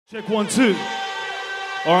Check 1, 2.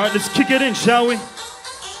 All right, let's kick it in, shall we?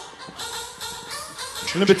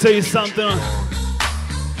 Let me tell you something.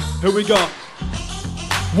 Here we go.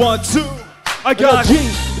 1, 2. I got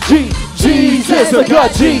Jesus. I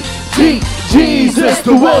got Jesus.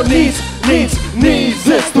 The world needs this.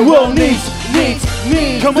 The world needs.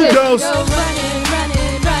 Come on, girls. Go running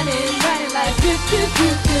like do.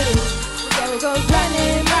 We go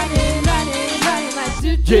running like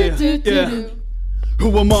do. Who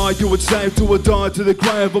am I? You would save to or die to the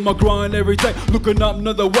grave of my grind every day. Looking up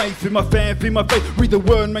another way, feel my fan, feel my faith. Read the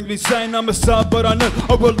word, make me saying I'm a son, but I know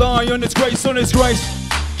I rely on His grace,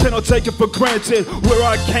 Cannot take it for granted where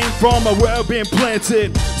I came from or where I've been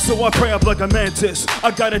planted. So I pray up like a mantis. I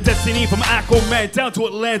got a destiny from Aquaman down to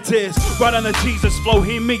Atlantis. Right on the Jesus flow,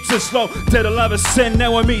 He meets us slow. Dead alive as sin,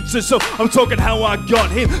 now I meet us. So I'm talking how I got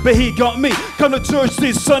Him, but He got me. Come to church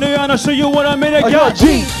this Sunday and I'll show you what I mean. I got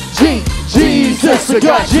Jesus. I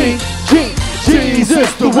got Jesus.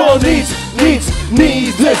 The world needs this.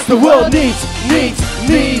 The world needs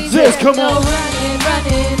this. Come on.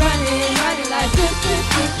 Running like do.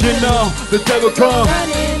 You know, the devil come.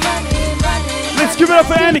 Let's give it up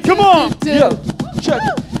for Andy, come on. Yo, check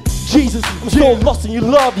it. Jesus, I'm so lost in your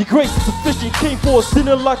love. Your grace is sufficient. You came for a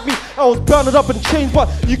sinner like me. I was bounded up and chained, but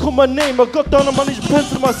you called my name. I got down on my knees,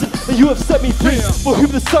 repented of my sin, and you have set me free. For whom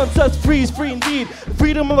the Son sets free is free indeed.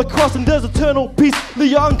 Freedom on the cross and there's eternal peace.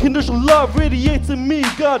 Your unconditional love radiates in me.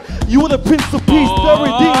 God, you are the Prince of Peace. That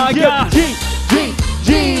redeems.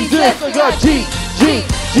 Jesus, I got Jesus.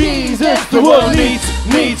 The world needs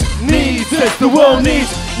this. The world needs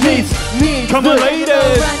Come on, ladies.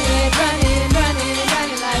 Running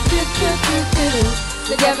like do.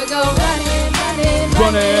 The devil go running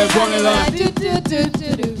like do.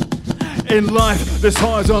 In life, there's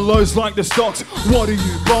highs and lows like the stocks. What are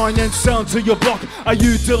you buying and selling to your block? Are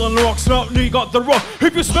you dealing rocks? No, you got the rock.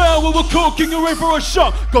 If you smell what we're cooking, you're in for a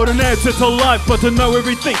shock. Got an answer to life, but to know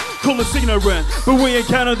everything. Call us ignorant, but we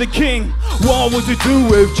encounter the King. What would you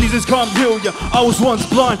do if Jesus can't heal you? I was once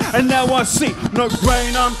blind, and now I see. No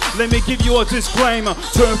brainer. Let me give you a disclaimer.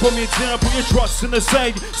 Turn from your sin, put your trust in the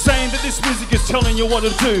Savior. Saying that this music is telling you what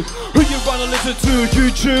to do. Who you wanna listen to?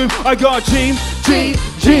 YouTube. I got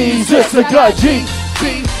Jesus. I got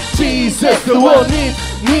Jesus. The world needs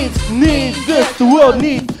this. The world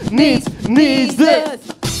needs this.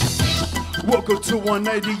 Welcome to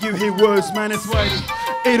 180, you hear words, man, it's waiting.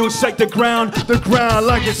 It'll shake the ground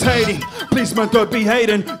like it's hating. Please, man, don't be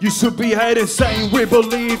hating, you should be hating. Saying we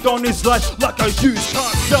believed on His life like a used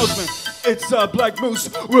car salesman. It's a black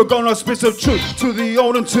moose, we're gonna spit some truth to the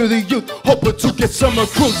old and to the youth, hoping to get some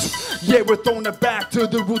recruits. Yeah, we're throwing it back to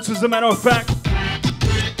the roots, as a matter of fact.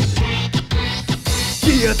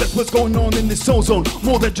 Yeah, that's what's going on in this soul zone.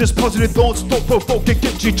 More than just positive thoughts, thought-provoking,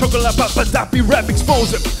 get you chocolate, but that be rap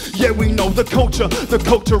exposing. Yeah, we know the culture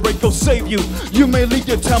ain't gonna save you. You may leave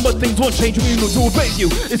your town, but things won't change when you know to obey you.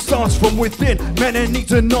 It starts from within, man, I need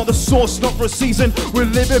to know the source, not for a season. We're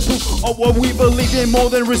living proof of what we believe in,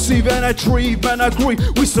 more than receive and achieve and agree.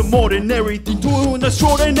 We some more than everything, doing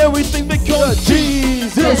extraordinary thing because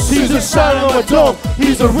Jesus, He's a sign on my dome.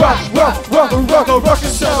 He's a rock and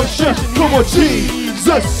salvation. Come on,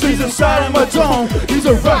 Jesus, He's a sign on my dome. He's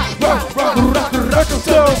a rock and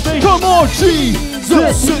salvation. Come on,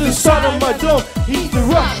 Jesus, He's a sign on my dome. He's a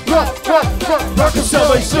rock and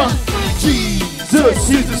salvation. Jesus,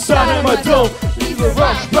 He's a sign on my dome. He's a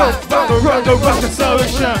rock and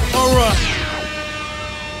salvation.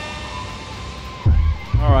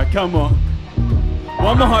 All right, come on.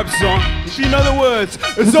 One more hype song. If you know the words,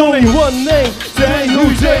 there's only one name,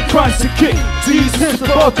 Ricochet, Christ the King. Jesus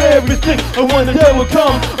above everything. And when the devil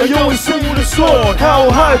comes, I always swing with a sword. How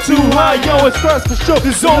high, too high, yo, it's Christ for sure.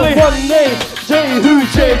 There's only one name,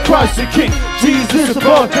 Ricochet, Christ the King. Jesus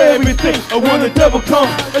above everything. And when the devil comes,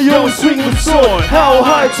 I always swing with a sword. How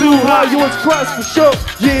high, too high, yo, it's Christ for sure.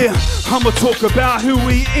 Yeah, I'ma talk about who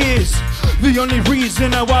He is. The only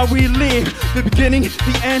reason why we live. The beginning,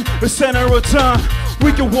 the end, the center of time.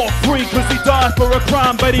 We can walk free cause He died for a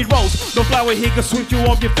crime, but He rose. No flower, He can sweep you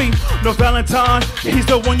off your feet. No Valentine, He's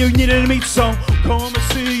the one you needed to meet. So come and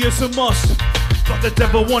see, it's a must. But the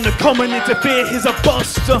devil wanna come and interfere, he's a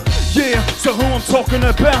buster. Yeah, so who I'm talking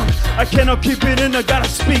about? I cannot keep it in, I gotta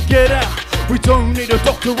speak it out. We don't need a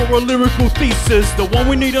doctor or a lyrical thesis. The one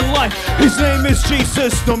we need in life, His name is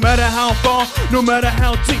Jesus. No matter how far, no matter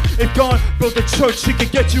how deep, if God built the church, He can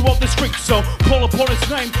get you off the street. So call upon His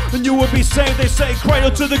name and you will be saved. They say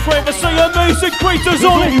cradle to the grave, I say amazing grace. There's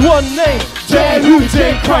only one name,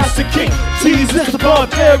 Ricochet, Christ the King. Jesus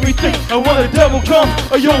above everything. And when the devil comes,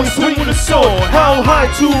 I always swing with a sword. How high,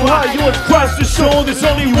 too high, you want Christ to show. There's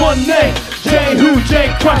only one name, J who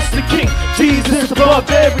J Christ the King, Jesus above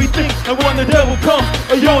everything. And when the devil comes,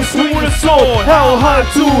 you're swinging a sword. How high,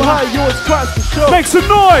 too high, yours Christ for sure. Make some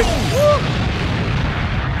noise!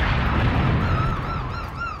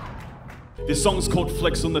 This song's called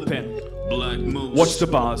Flex on the Pen. Black Moose. Watch the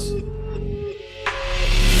bars.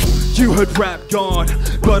 You heard rap God,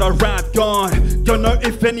 but I rap God. Don't know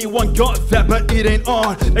if anyone got that, but it ain't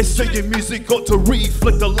on. They say your music got to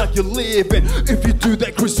reflect the life you're living. If you do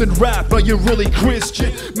that Christian rap, are you really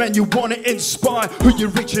Christian? Man, you wanna inspire who you're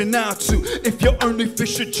reaching out to. If you're only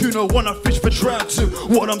fishing tuna, wanna fish for trout too.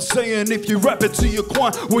 What I'm saying, if you rap it to your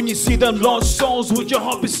choir, when you see them lost souls, would your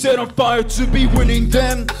heart be set on fire to be winning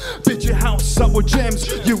them? Build your house up with gems.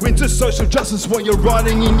 You're into social justice while you're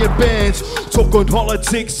riding in your bands. Talk on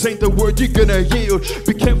politics ain't the word you're gonna yield.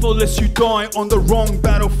 Be careful lest you die on the wrong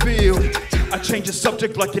battlefield. I change the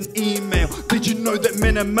subject like an email. Did you know that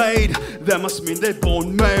men are made? That must mean they're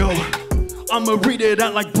born male. I'ma read it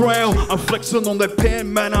out like Braille. I'm flexing on the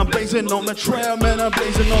pen, man, I'm blazing on the trail. Man, I'm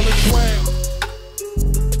blazing on the trail.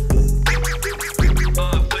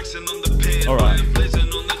 I'm flexing on the pen. All right. I'm blazing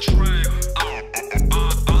on the trail.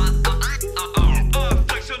 I'm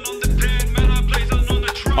flexing on the pen, man, I'm blazing on the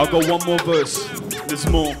trail. I'll go one more verse. There's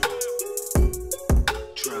more.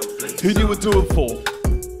 Who you would do it for?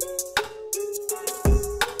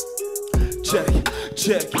 Check,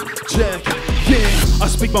 check, check. Yeah, I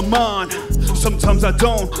speak my mind. Sometimes I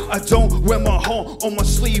don't wear my heart on my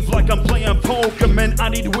sleeve like I'm playing poker. Man, I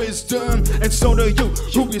need wisdom, and so do you.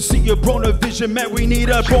 Who you see a broader vision, man, we need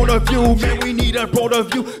a broader view. Man, we need a broader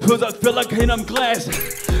view, cause I feel like hitting glass.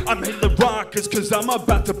 I'm hitting the rockets cause I'm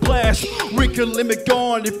about to blast. We can limit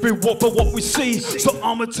gone if we walk by what we see. So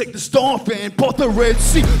I'ma take the staff and part the Red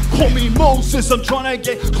Sea. Call me Moses, I'm trying to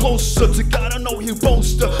get closer to God. I know he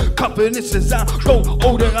boaster. Confidence is out, go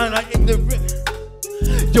older and I ignorant.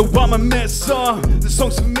 Yo, I'm a mess up. This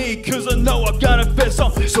song's for me, cause I know I gotta fess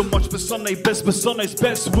up. So much but Sunday best with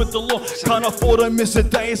the law. Can't afford to miss a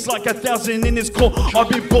day, it's like 1,000 in his core. I'll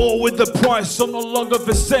be bored with the price, I'm no longer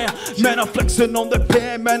for sale. Man, I'm flexing on the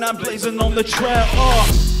pen, man, I'm blazing on the trail.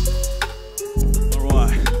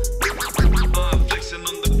 Alright. I'm flexing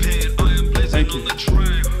on the pen, I am blazing on the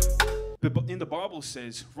trail. But in the Bible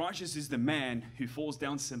says, righteous is the man who falls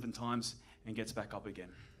down 7 times and gets back up again.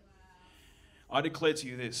 I declare to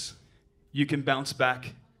you this, you can bounce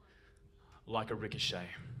back like a ricochet.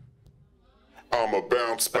 I'ma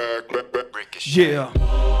bounce back, ricochet. Yeah.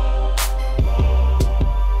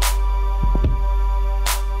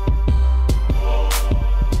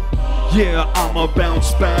 Yeah, I'ma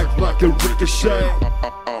bounce back like a ricochet.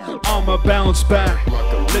 I'ma bounce back,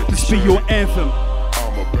 let this be your anthem.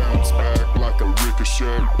 I'ma bounce back like a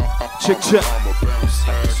ricochet. Check, check. I'ma bounce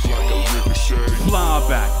back like a ricochet. Fly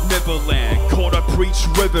back, Neverland, caught a preach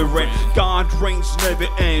reverend. God reigns, never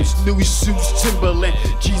ends. New suits, Timberland.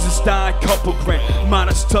 Jesus died, couple grand.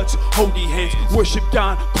 Midas touch, holy hands. Worship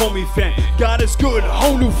God, call me fan. God is good,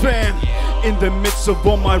 whole new fan. In the midst of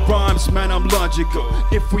all my rhymes, man, I'm logical.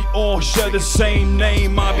 If we all share the same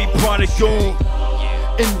name, I'll be prodigal.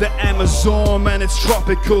 In the Amazon, man, it's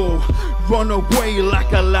tropical. Run away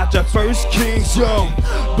like Elijah, first kings, yo.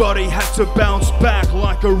 But he had to bounce back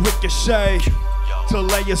like a ricochet. To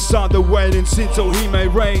lay aside the weight and sin so he may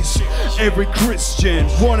raise every Christian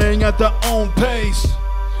running at their own pace.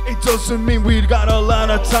 It doesn't mean we got a lot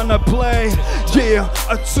of time to play. Yeah,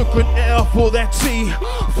 I took an L for that T.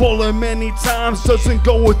 Falling many times doesn't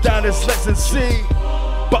go without its lesson C.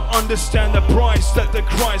 But understand the price that the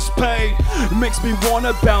Christ paid. Makes me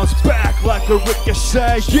wanna bounce back like a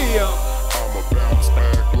ricochet. Yeah, I'ma bounce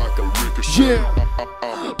back like a ricochet.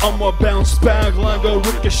 yeah, I'ma bounce back like a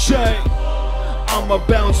ricochet. I'ma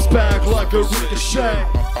bounce back like a ricochet.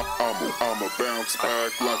 I'ma bounce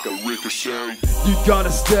back like a ricochet. You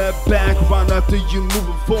gotta step back right after you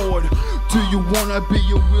moving forward. Do you wanna be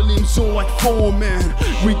a Williams or like Foreman?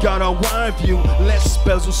 We got a wide view, less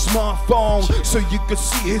bezel smartphone, so you can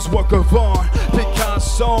see his work of art.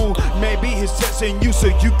 Picasso, maybe he's testing you so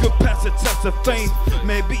you could pass the test of faith.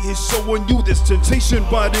 Maybe he's showing you this temptation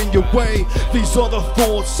right in your way. These are the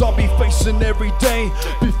thoughts I'll be facing every day.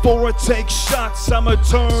 Before I take shots, I'ma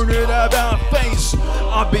turn it about face.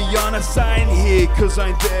 I'll be honest, I ain't here cause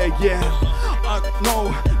I'm there, yeah.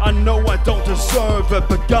 I know I don't deserve it,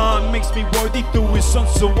 but God makes me worthy through his son,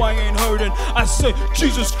 so I ain't hurting. I say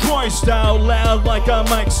Jesus Christ out loud like a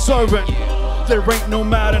mic servant. There ain't no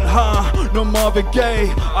Madden High, no Marvin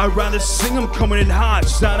Gaye. I'd rather sing them coming in hot.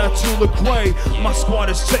 Shout out to Lecrae. My squad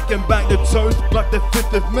is taking back the turf like the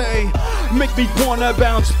 5th of May. Make me wanna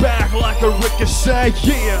bounce back like a ricochet,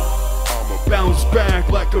 yeah. Bounce back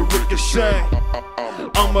like a ricochet.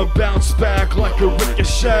 I'ma bounce back like a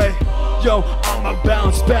ricochet. Yo, I'ma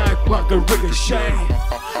bounce back like a ricochet.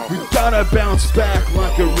 We gotta bounce back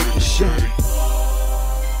like a ricochet.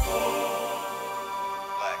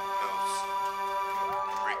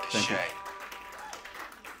 Ricochet.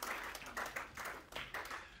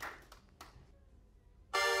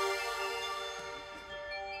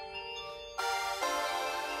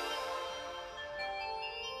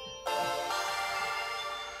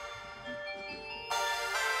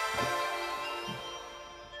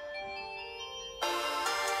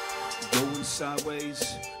 Going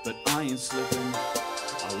sideways, but I ain't slipping.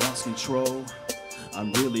 I lost control,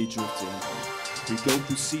 I'm really drifting. We go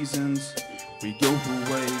through seasons, we go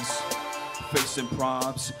through waves, facing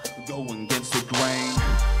props, going against the grain.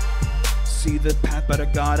 See the path, but I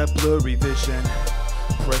got a blurry vision.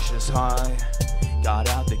 Pressure's high, got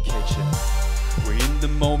out the kitchen. We're in the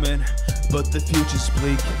moment, but the future's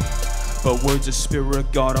bleak. But words of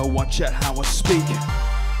spirit, gotta watch out how I speak.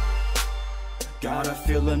 Gotta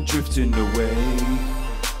feel I'm drifting away.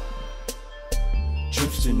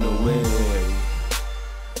 Drifting away.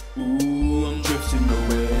 Ooh, I'm drifting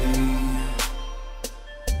away.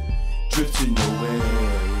 Drifting away.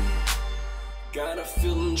 Gotta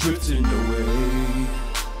feel I'm drifting away.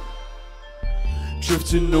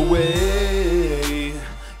 Drifting away.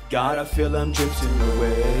 Gotta feel I'm drifting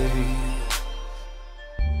away.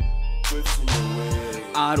 Drifting away.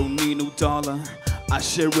 I don't need no dollar, I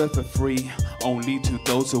share it for free. Only to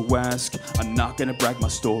those who ask, I'm not gonna brag my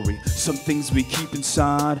story. Some things we keep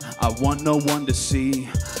inside, I want no one to see.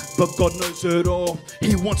 But God knows it all,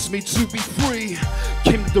 He wants me to be free.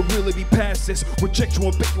 Came to really be past this, rejection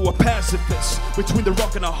will make you a pacifist. Between the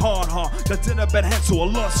rock and a hard heart, that's in a bad hand, so I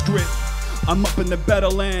lost grip. I'm up in the better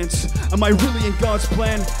lands. Am I really in God's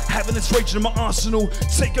plan? Having this rage in my arsenal,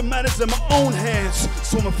 taking matters in my own hands.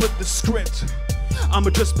 So I'ma flip the script,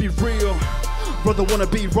 I'ma just be real. Brother wanna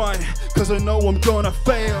be right, cause I know I'm gonna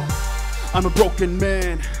fail. I'm a broken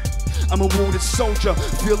man, I'm a wounded soldier.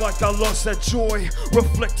 Feel like I lost that joy,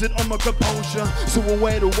 reflected on my composure. So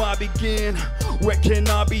where do I begin? Where can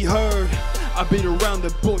I be heard? I beat around the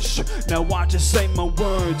bush, now I just say my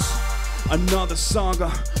words. Another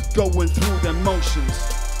saga, going through the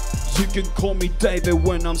motions. You can call me David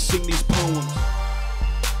when I'm singing these poems.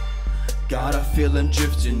 Got a feeling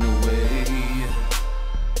drifting away.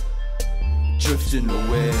 Drifting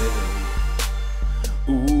away.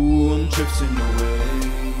 Ooh, I'm drifting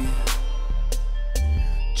away.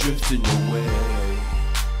 Drifting away.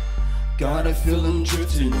 Gotta feel I'm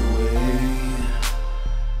drifting away.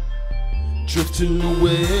 Drifting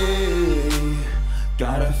away.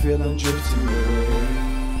 Gotta feel I'm drifting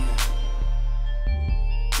away.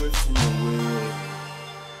 Drifting away.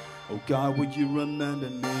 Oh God, will you remember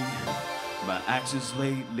me? My actions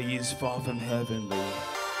lately is far from heavenly.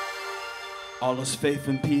 All lost faith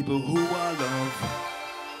in people who I love,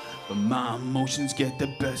 but my emotions get the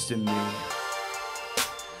best of me.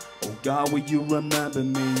 Oh God, will you remember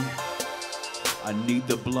me? I need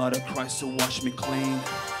the blood of Christ to wash me clean.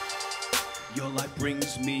 Your light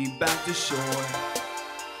brings me back to shore,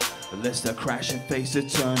 but lest I crash and face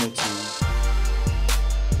eternity.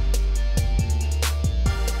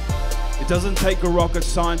 It doesn't take a rocket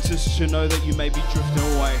scientist to know that you may be drifting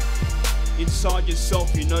away. Inside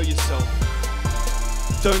yourself, you know yourself.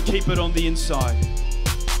 Don't keep it on the inside.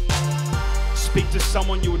 Speak to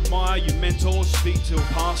someone you admire, your mentor, speak to a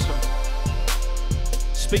pastor.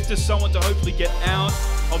 Speak to someone to hopefully get out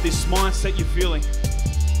of this mindset you're feeling.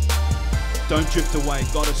 Don't drift away,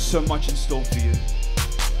 God has so much in store for you.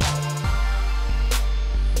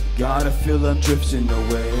 Gotta feel I'm drifting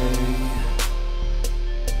away.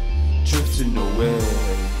 Drifting away.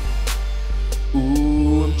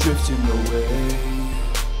 Ooh, I'm drifting away.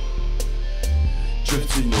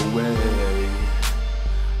 Drifting away.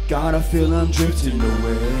 Gotta feel I'm drifting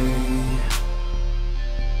away.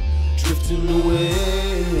 Drifting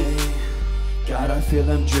away. Gotta feel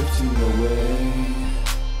I'm drifting away.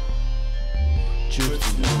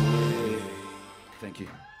 Drifting away. Thank you.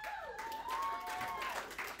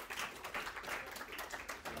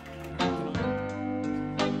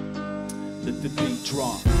 Let the beat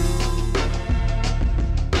drop.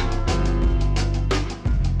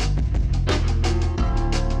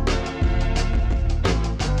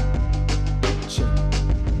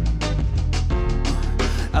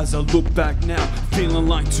 As I look back now, feeling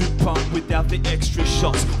like Tupac without the extra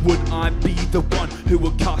shots. Would I be the one who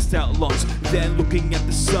would cast out lots? Then looking at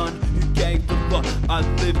the sun who gave the brother. I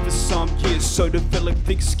lived for some years, so developed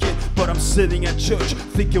thick skin. But I'm sitting at church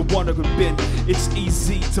thinking what I could been. It's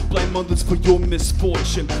easy to blame others for your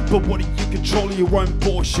misfortune, but what do you control your own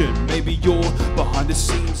portion? Maybe you're behind the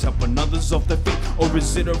scenes, helping others off their feet. Or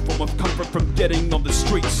is it a form of comfort from getting on the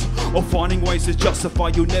streets? Or finding ways to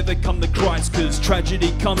justify you'll never come to Christ? Cause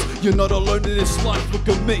tragedy comes, you're not alone in this life. Look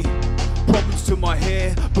at me, problems to my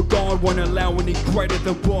hair, but God won't allow any greater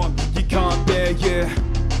than what you can't bear. Yeah,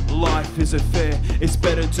 life isn't fair. It's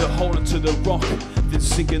better to hold on to the rock than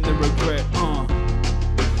sink in the regret.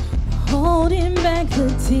 Holding back the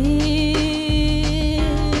tears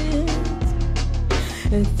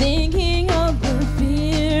and thinking of the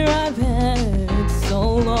fear I've had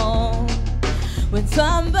so long. When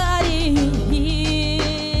somebody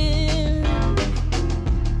hears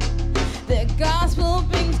the gospel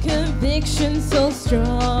brings conviction so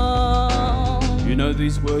strong. You know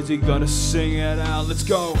these words, you gotta sing it out. Let's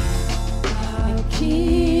go. I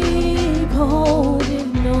keep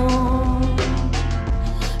holding on.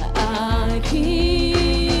 I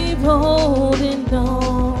keep holding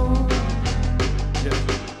on. Yeah.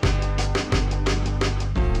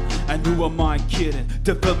 And who am I kidding?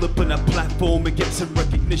 Developing a platform and get some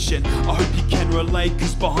recognition. I hope you can relate,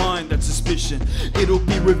 cause behind that suspicion it'll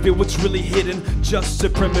be revealed what's really hidden. Just a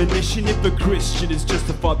premonition. If a Christian is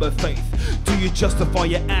justified by faith, do you justify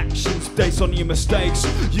your actions based on your mistakes?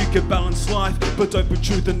 You can balance life, but don't put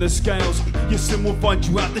truth in the scales. Your sin will find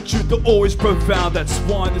you out, the truth will always prevail. That's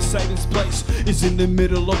why the Satan's place is in the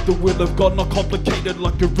middle of the will of God, not complicated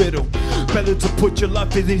like a riddle. Better to put your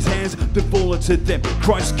life in his hands than fall into them.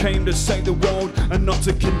 Christ came to save the world and not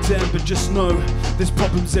to condemn, but just know there's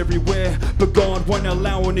problems everywhere, but God won't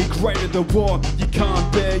allow any greater than what you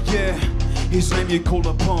can't bear. Yeah, his name you call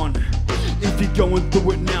upon. If you're going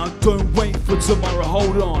through it now, don't wait for tomorrow,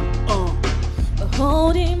 hold on.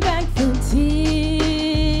 Holding back the tears,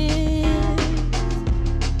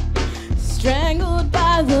 strangled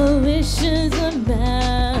by the wishes of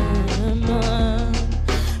mammon.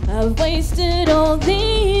 I've wasted all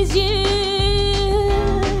these years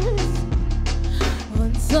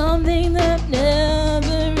on something that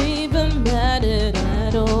never even mattered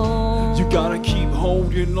at all. You gotta keep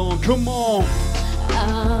holding on, come on.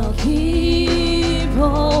 I'll keep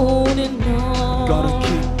holding on. Gotta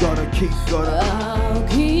keep. I'll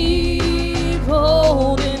keep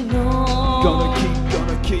holding on. Gotta keep.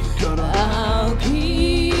 I'll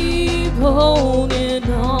keep holding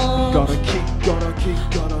on. Gotta keep.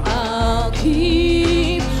 I'll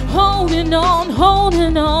keep holding on,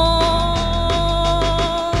 holding on.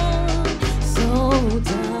 So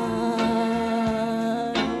tight.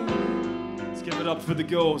 Let's give it up for the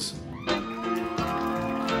girls.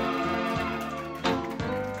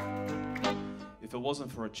 If it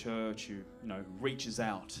wasn't for a church who, reaches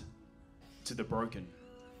out to the broken,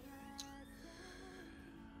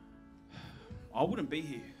 I wouldn't be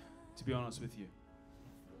here, to be honest with you.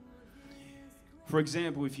 For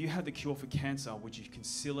example, if you had the cure for cancer, would you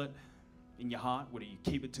conceal it in your heart? Would you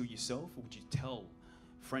keep it to yourself? Or would you tell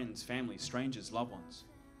friends, family, strangers, loved ones?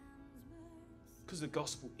 Because the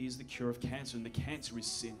gospel is the cure of cancer, and the cancer is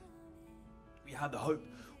sin. We have the hope.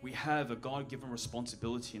 We have a God-given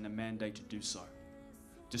responsibility and a mandate to do so.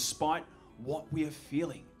 Despite what we are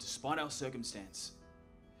feeling, despite our circumstance,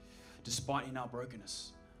 despite in our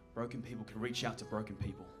brokenness, broken people can reach out to broken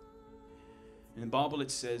people. In the Bible it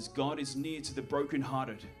says, God is near to the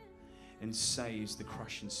brokenhearted and saves the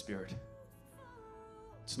crushed in spirit.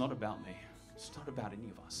 It's not about me. It's not about any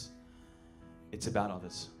of us. It's about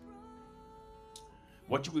others.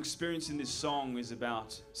 What you experience in this song is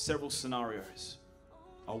about several scenarios.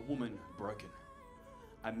 A woman broken,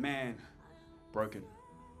 a man broken,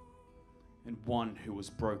 and one who was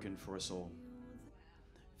broken for us all.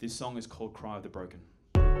 This song is called Cry of the Broken.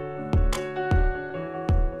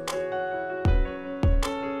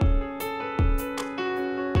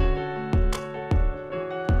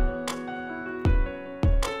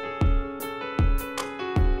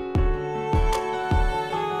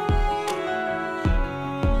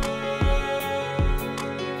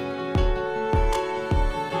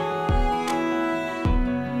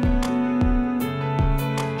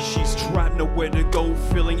 Nowhere to go,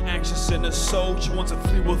 feeling anxious in her soul. She wants to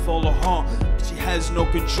flee with all her heart. She has no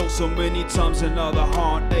control, so many times another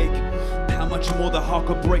heartache. How much more the heart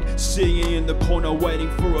could break, sitting in the corner waiting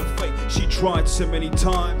for her fate. She tried so many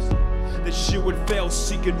times that she would fail,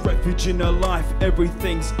 seeking refuge in her life.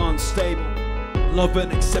 Everything's unstable. Love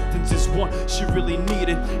and acceptance is what she really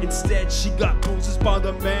needed. Instead, she got bruises by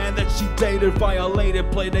the man that she dated,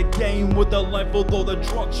 violated, played a game with her life, although the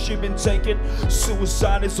drugs she'd been taking.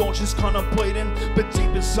 Suicide is all she's contemplating, but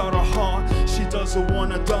deep inside her heart, she doesn't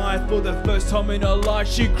wanna die. For the first time in her life,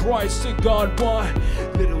 she cries to God, why?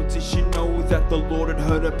 Little did she know that the Lord had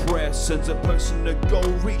heard her prayer. Sends a person to go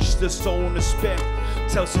reach the soul in despair.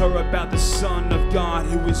 Tells her about the Son of God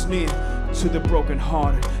who is near to the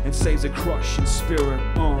brokenhearted and saves a crushed spirit.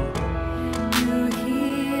 You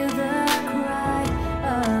hear the cry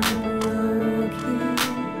of the broken.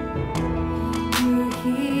 You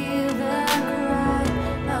hear the cry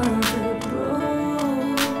of the broken.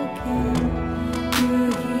 You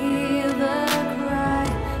hear the cry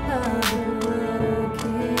of the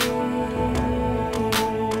broken.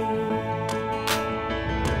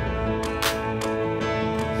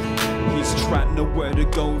 He's trapped, nowhere to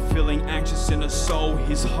go, feeling anxious in his soul.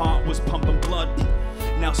 His heart was pumping blood.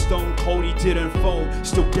 Now stone cold, he didn't fold.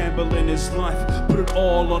 Still gambling his life, put it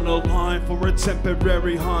all on the line for a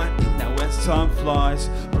temporary high. Now as time flies,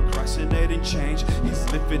 procrastinating change. He's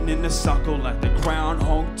living in a cycle like the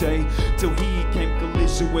Groundhog Day, till he came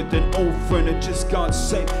collision with an old friend that just got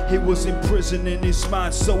saved. He was in prison in his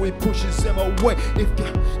mind, so he pushes him away. If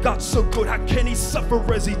God's so good, how can he suffer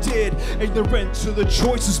as he did? Ignorant to the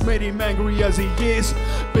choices made him angry as he is.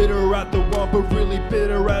 Bitter at the world, but really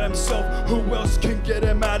bitter at himself. Who else can get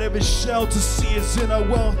him out of his shell to see his inner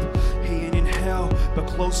wealth? He ain't in hell, but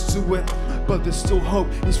close to it. But there's still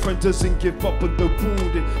hope. His friend doesn't give up on the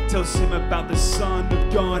wounded. Tells him about the Son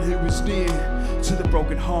of God who is near to the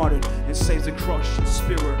brokenhearted and saves a crushed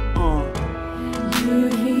spirit. You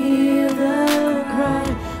hear the cry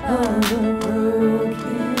of the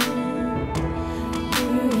broken.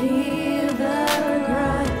 You hear the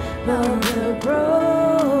cry of the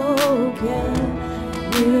broken.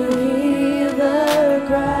 You hear the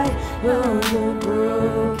cry of the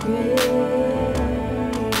broken.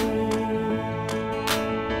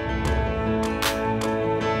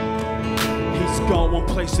 Got one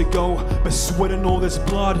place to go, but sweating all this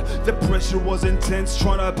blood. The pressure was intense,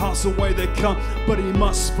 trying to pass away the cup. But he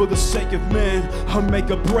must, for the sake of man, make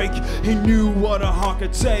a break. He knew what a heart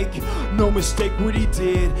could take. No mistake what he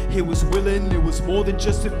did. He was willing, it was more than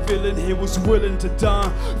just a feeling. He was willing to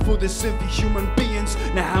die for the sinful human beings.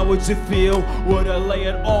 Now how would it feel? Would I lay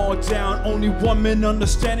it all down? Only one man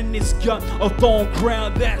understanding his gut, a thorn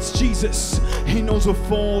crown, that's Jesus. He knows we're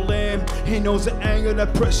falling. He knows the anger,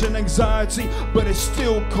 depression, anxiety, but it's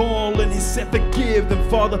still calling. He said forgive them,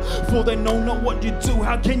 Father, for they know not what you do.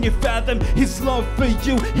 How can you fathom his love for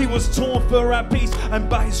you? He was torn for our peace, and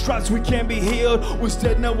by his stripes we can be healed. Was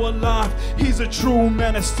dead, now alive. He's a true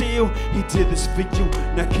man of steel. He did this for you,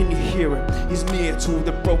 now can you hear it? He's near to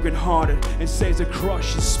the brokenhearted and saves a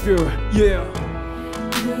crushed spirit. Yeah.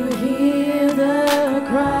 You hear the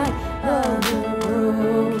cry of the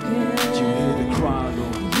broken. Did you hear the cry,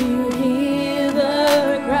 Lord? You hear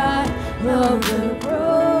the cry of the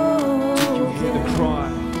broken. Did you hear the cry?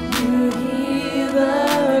 You hear the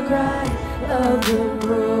cry of the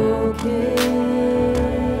broken.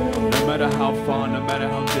 No matter how far, no matter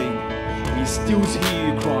how deep, he still hears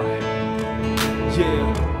you cry. Yeah.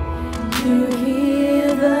 You hear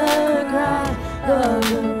the cry of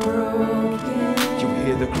the broken. Did you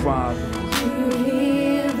hear the cry, Lord? You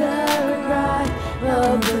hear the cry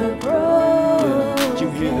of the broken. Yeah. Did you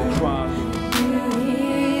hear the cry, Lord? You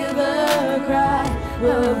hear the cry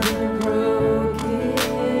of the broken.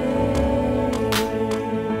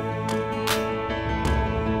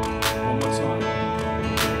 One more time.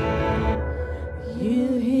 You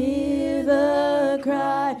hear the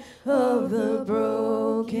cry of the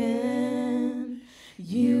broken.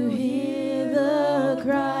 You hear the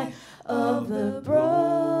cry of the broken.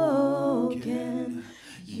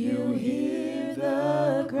 You hear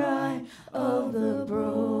the cry of the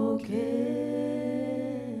broken.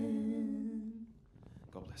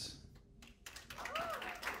 God bless.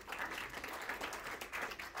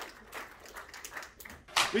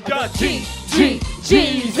 We got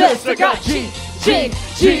Jesus, I got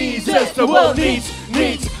Jesus, the world needs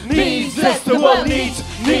this, the world needs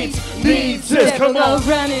this. Come on,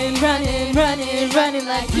 running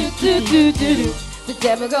like do. The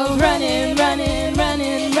devil goes running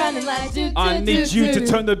like do. I need you to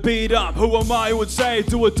turn the beat up. Who am I who would say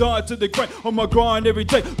do or die to the grave? On my grind every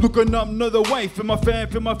day, looking up another way. For my fan,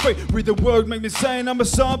 for my faith. Read the word, make me saying I'm a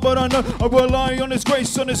son, but I know I rely on His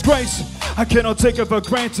grace, on His grace. I cannot take it for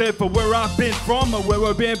granted for where I've been from or where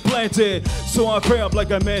I've been planted. So I pray up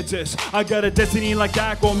like a mantis. I got a destiny like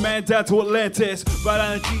Aquaman down to Atlantis. Right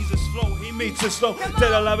on Jesus' flow, He meets us slow.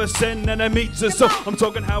 Dead alive a sin and it meets us so. I'm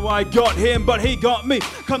talking how I got Him, but He got me.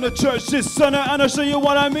 Come to church this Sunday and I'll show you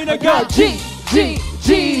what I mean. I got Jesus,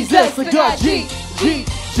 I got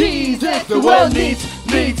Jesus. The world needs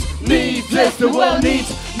this. The world needs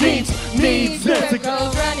this. The devil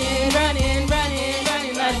goes running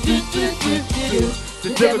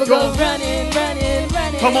devil goes running, running,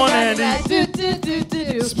 running. Come on, running Andy. like do, do, do,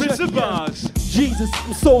 do. Spit some bars. Jesus,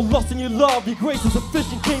 I'm so lost in your love. Your grace is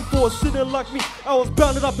sufficient. Came for a sinner like me. I was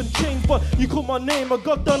bounded up in chains, but you called my name. I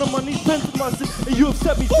got down on my knees, repented my sin, and you have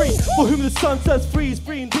set me free. For whom the Son sets free is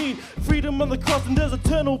free indeed. Freedom on the cross, and there's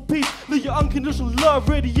eternal peace. Let your unconditional love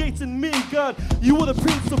radiates in me, God. You are the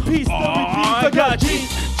Prince of Peace. I got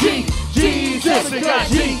Jesus. I got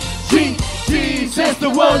Jesus. The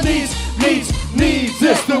world needs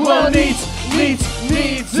this. The world needs this.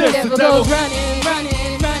 The devil goes running,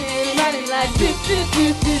 running, running, running like do, do,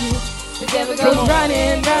 do, do. The devil goes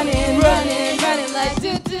running, running, running, running like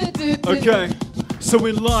do, do, do, do. Okay. So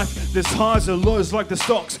in life, there's highs and lows like the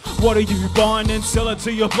stocks. What are you buying and selling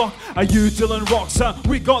to your block? Are you dealing rocks?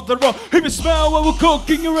 We got the rock. If you smell what we're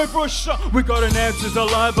cooking, you're ready for a shot. We got an answers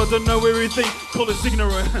alive, but don't know everything. Call us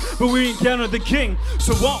ignorant, but we encountered the king.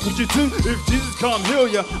 So what would you do if Jesus can't heal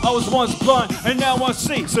you? I was once blind and now I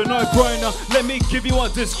see. So no brainer. Let me give you a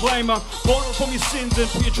disclaimer. Borrow from your sins and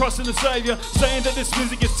put your trust in the Savior. Saying that this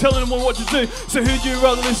music is telling them what to do. So who'd you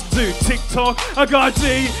rather listen to? TikTok? I got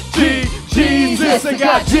Jesus. I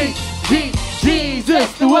got Jesus.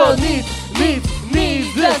 The world needs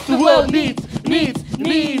this. The world needs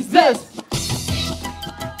this.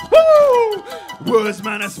 Woo! Words,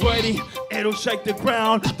 man, it's weighty. It'll shake the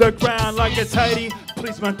ground like it's Haiti.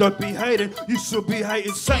 Please, man, don't be hating. You should be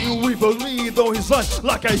hating Satan. We believe though his life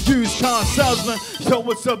like a used car salesman. Yo,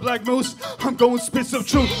 what's up, Black Moose? I'm going to spit some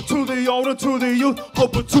truth to the old and to the youth.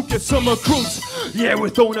 Hoping to get some recruits. Yeah, we're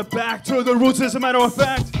throwing it back to the roots, as a matter of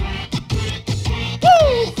fact.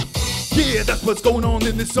 Woo! Yeah, that's what's going on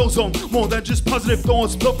in this soul zone. More than just positive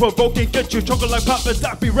thoughts, thought-provoking. Get you choking like Papa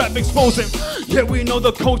Dappy rap exposing. Yeah, we know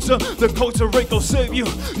the culture rate will save you.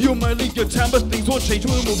 You might leave your town, but things will change.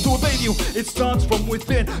 We will move to evade you. It starts from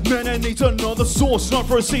within. Man, I need another source, not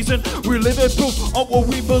for a season. We live in proof of what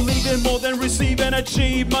we believe in, more than receive and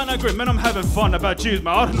achieve. Man, I agree, man, I'm having fun about Jesus,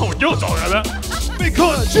 man. I don't know what you're talking about.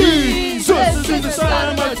 Because Jesus is in the side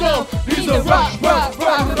of my dome. He's a rock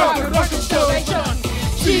restoration.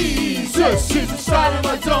 Jesus is inside of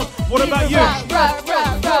my dome. What about you? Rock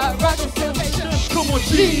restoration. Come on,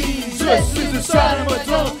 Jesus is inside of my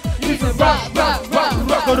dome. He's a rock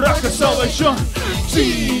restoration.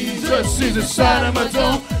 Jesus is inside of my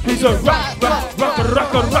dome. He's a rock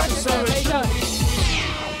restoration.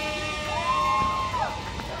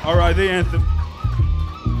 All right, the anthem.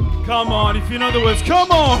 Come on, if you know the words,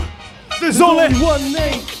 come on. There's only one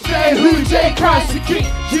name. J Christ the King.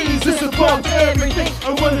 Jesus above everything.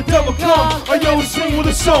 And when the devil comes, I always swing with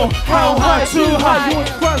a song. How high, too high.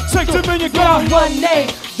 Take dominion, God. One name.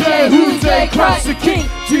 J Christ the King.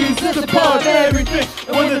 Jesus above everything.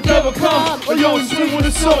 And when the devil comes, I always swing with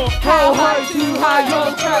a song. How high, too high.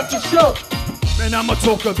 Your Christ to show. And I'ma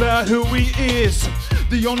talk about who he is.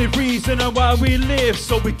 The only reason why we live.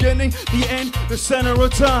 So beginning, the end, the center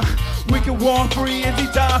of time. We can walk free as he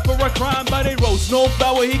died for a crime. But he rose no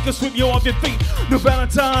power, he can sweep you off your feet. No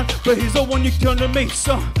Valentine, but he's the one you turn to me.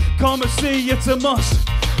 So come and see, it's a must.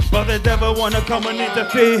 But the devil wanna come and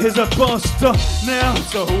interfere, he's a buster. Now,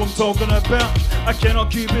 so who I'm talking about? I cannot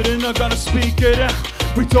keep it in, I gotta speak it out.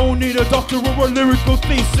 We don't need a doctor or a lyrical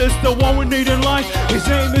thesis. The one we need in life, his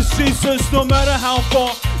name is Jesus. No matter how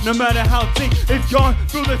far, no matter how deep, if God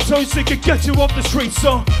through the toes, he can get you off the street.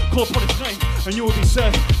 So call upon his name and you will be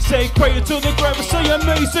saved. Say greater to the grave and say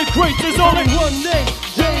amazing grace. There's only one name.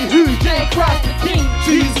 J Christ the King.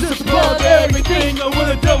 Jesus above everything. And when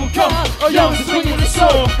the devil comes, I always swing with the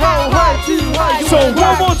sword. How high, too high. So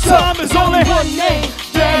one more time, there's only one name.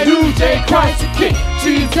 J Christ the King.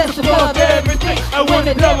 Jesus above everything. And when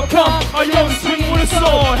the devil comes, I always swing with a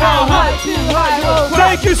sword. How high, too high.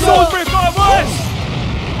 Thank you, Salisbury, 5 words.